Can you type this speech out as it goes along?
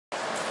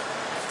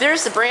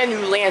there's the brand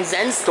new Land's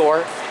End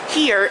store.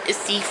 Here is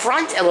the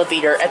front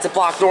elevator at the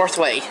block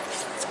Northway.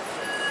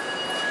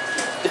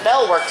 The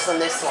bell works on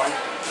this one.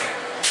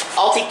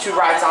 I'll take 2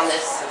 rides on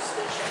this.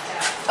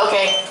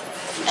 Okay.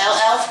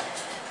 LL.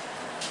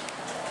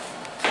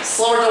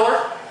 Slower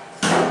door.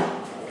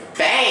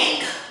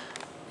 Bang.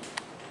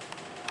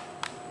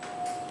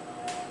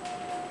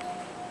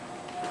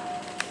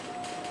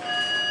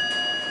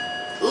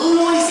 A little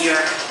noisier.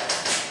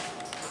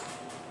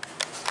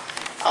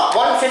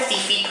 150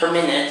 feet per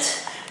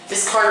minute.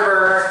 This car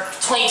number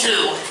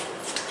 22.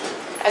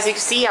 As you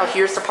can see out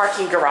here's the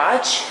parking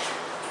garage.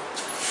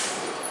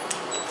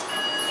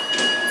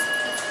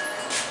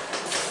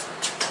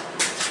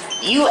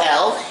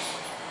 UL.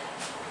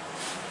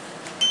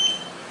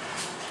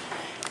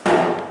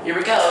 Here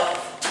we go.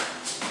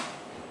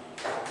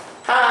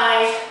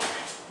 Hi.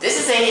 This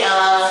is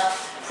a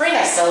pretty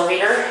nice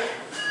elevator.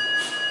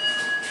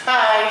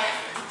 Hi.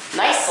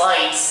 Nice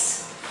lights.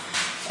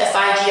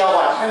 FIGL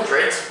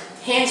 100.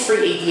 Hands-free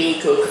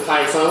ADA code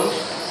compliant phone.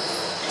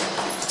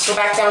 Go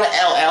back down to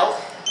LL.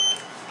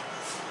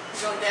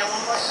 Going down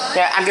one more time?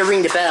 Yeah, I'm gonna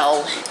ring the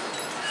bell.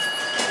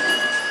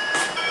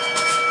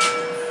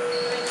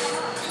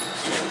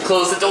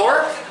 Close the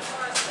door.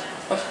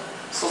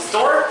 Close the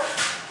door.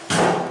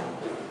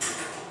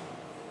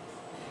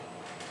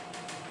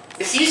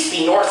 This used to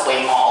be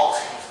Northway Mall.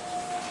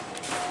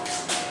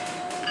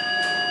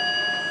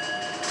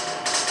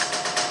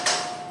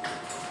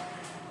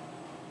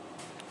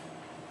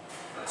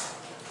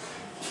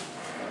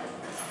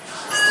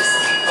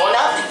 Going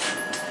up?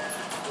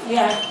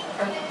 Yeah.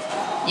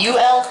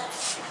 UL.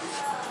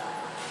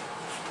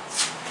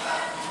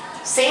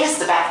 Same as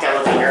the back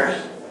elevator.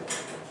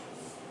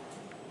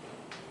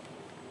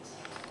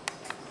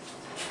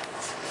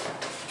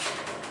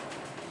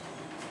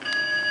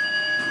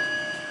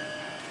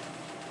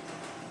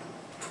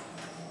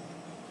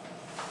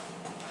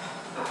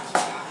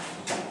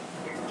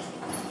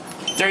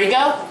 There you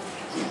go.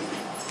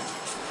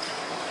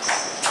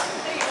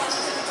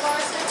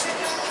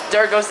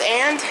 There goes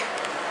and.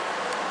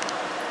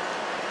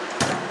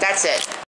 That's it.